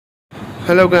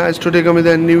Hello guys, today come with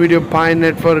a new video. Pi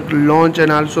network launch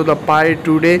and also the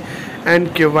Pi2Day and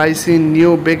KYC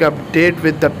new big update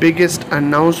with the biggest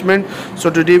announcement.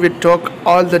 So today we talk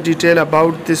all the detail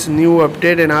about this new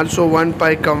update, and also one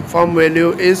Pi confirm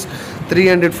value is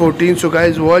 314. So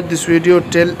guys, watch this video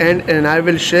till end and I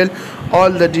will share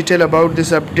all the detail about this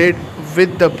update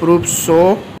with the proof.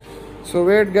 So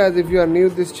wait guys, if you are new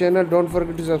to this channel, don't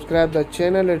forget to subscribe the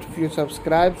channel. If you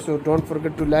subscribe, so don't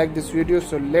forget to like this video.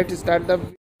 So let's start the.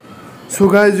 So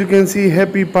guys, you can see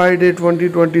happy Pi Day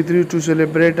 2023 to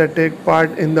celebrate a take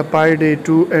part in the Pi Day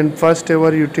 2 and first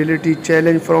ever utility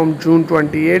challenge from June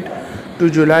 28 to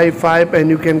July 5, and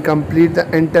you can complete the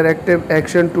interactive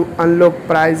action to unlock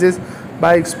prizes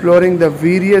by exploring the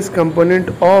various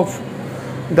components of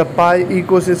the Pi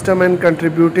ecosystem and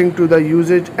contributing to the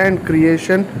usage and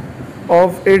creation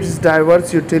of its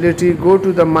diverse utility. Go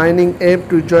to the mining app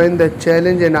to join the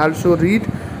challenge and also read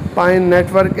Pi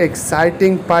network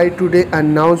exciting Pi2Day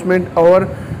announcement or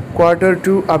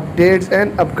Q2 updates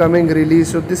and upcoming release.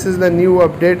 So this is the new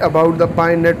update about the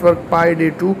Pi network Pi Day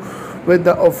 2 with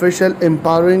the official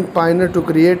empowering Pioneer to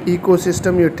create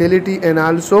ecosystem utility, and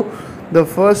also the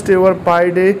first ever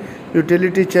Pi Day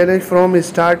utility challenge from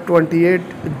start 28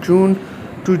 June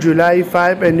to July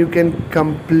 5, and you can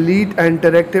complete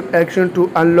interactive action to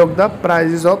unlock the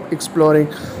prizes of exploring.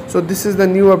 So this is the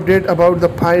new update about the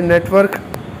Pi network,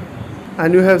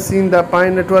 and you have seen the Pi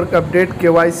network update.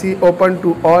 KYC open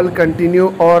to all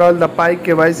continue, or all the Pi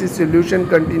KYC solution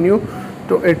continue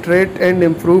to iterate and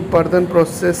improve further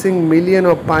processing million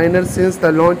of pioneers since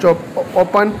the launch of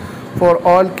open for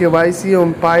all KYC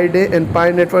on Pi Day, and Pi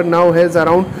network now has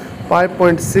around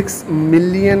 5.6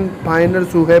 million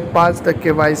pioneers who have passed the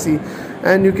KYC.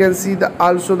 And you can see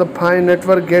also the Pi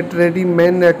network get ready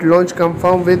mainnet launch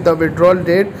confirmed with the withdrawal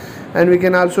date, and we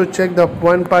can also check the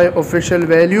 1 Pi official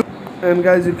value. And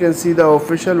guys, you can see the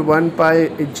official 1 Pi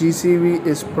GCV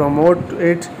is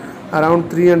promoted around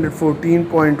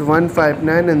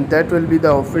 314.159, and that will be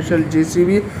the official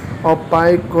GCV of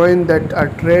Pi coin that are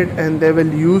trade, and they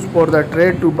will use for the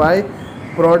trade to buy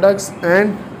products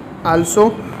and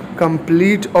also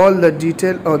complete all the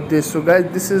detail of this. So guys,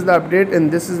 this is the update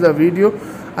and this is the video.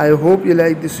 I hope you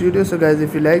like this video. So guys,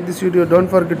 if you like this video, don't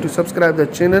forget to subscribe the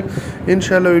channel.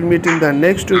 Inshallah, we'll meet in the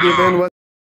next video. Then